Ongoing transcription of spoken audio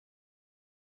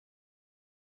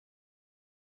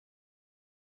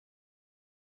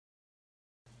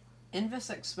In this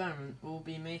experiment, we'll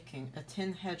be making a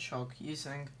tin hedgehog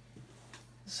using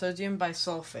sodium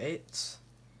bisulfate,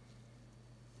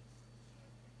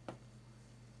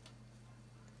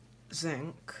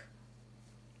 zinc,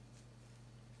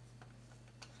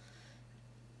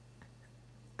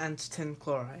 and tin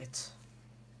chloride.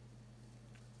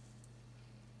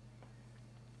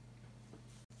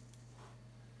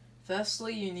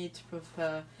 Firstly, you need to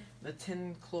prepare the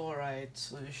tin chloride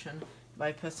solution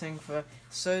by putting the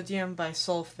sodium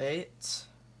bisulfate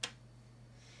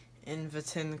in the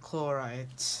tin chloride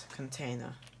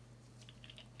container.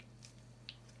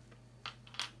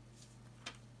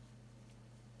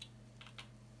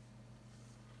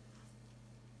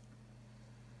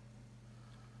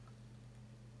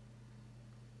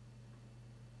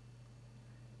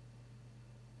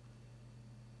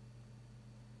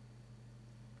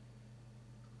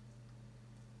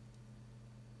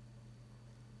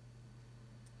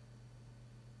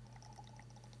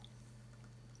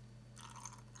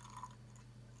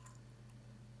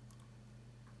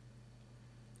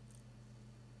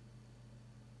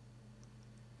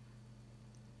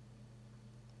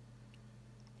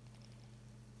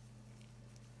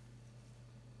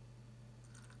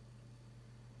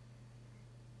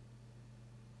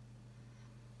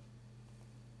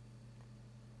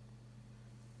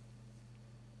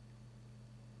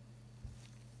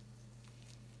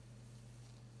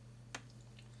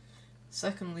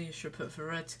 Secondly, you should put the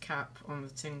red cap on the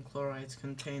tin chloride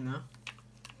container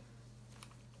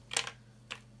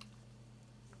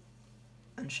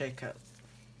and shake it.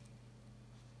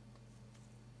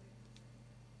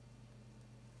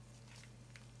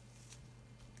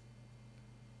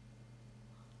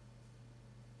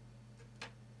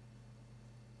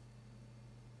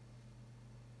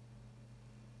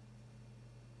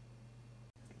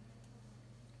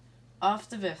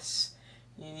 After this,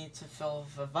 you need to fill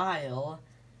the vial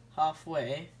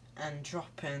halfway and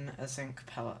drop in a zinc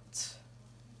pellet.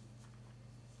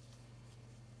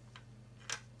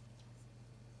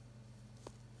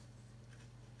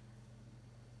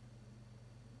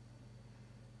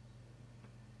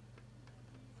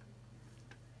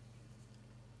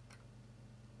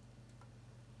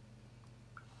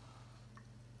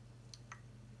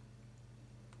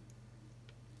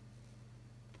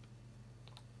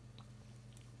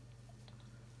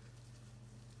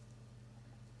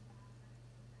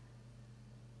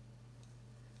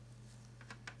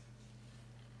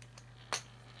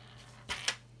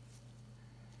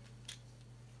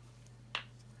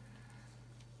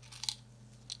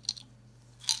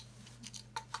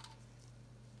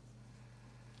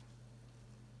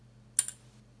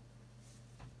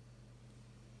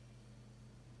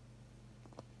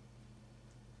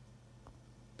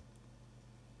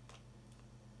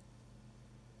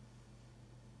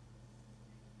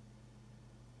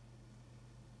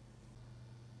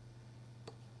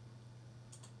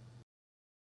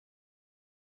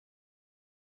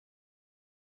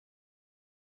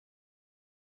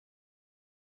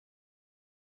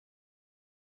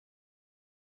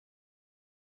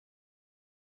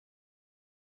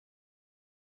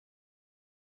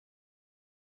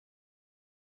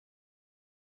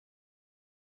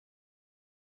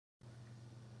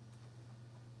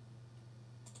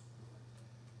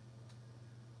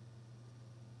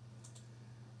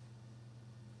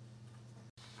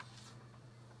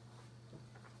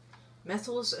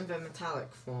 Metals in their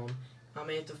metallic form are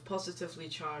made of positively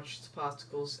charged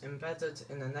particles embedded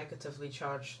in a negatively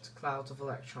charged cloud of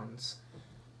electrons.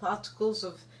 Particles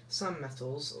of some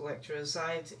metals like to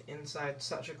reside inside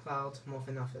such a cloud more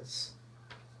than others.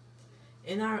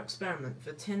 In our experiment,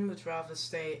 the tin would rather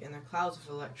stay in a cloud of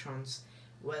electrons,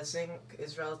 where zinc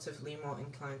is relatively more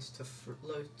inclined to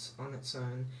float on its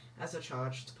own as a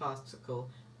charged particle,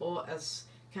 or as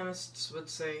chemists would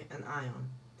say, an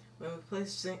ion. When we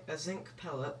place a zinc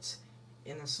pellet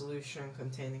in a solution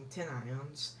containing tin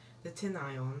ions, the tin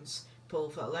ions pull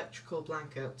the electrical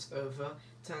blanket over,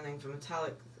 turning the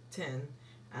metallic tin,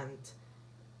 and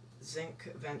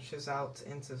zinc ventures out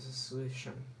into the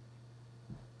solution.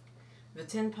 The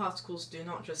tin particles do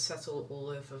not just settle all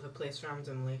over the place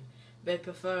randomly. They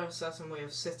prefer a certain way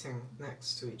of sitting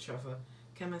next to each other.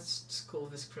 Chemists call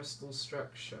this crystal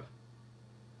structure.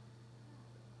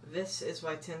 This is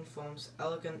why tin forms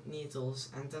elegant needles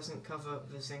and doesn't cover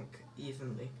the zinc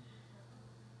evenly.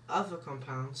 Other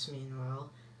compounds,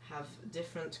 meanwhile, have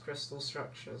different crystal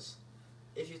structures.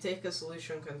 If you take a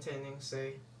solution containing,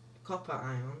 say, copper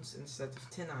ions instead of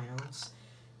tin ions,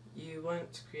 you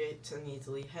won't create a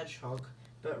needly hedgehog,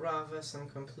 but rather some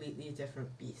completely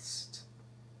different beast.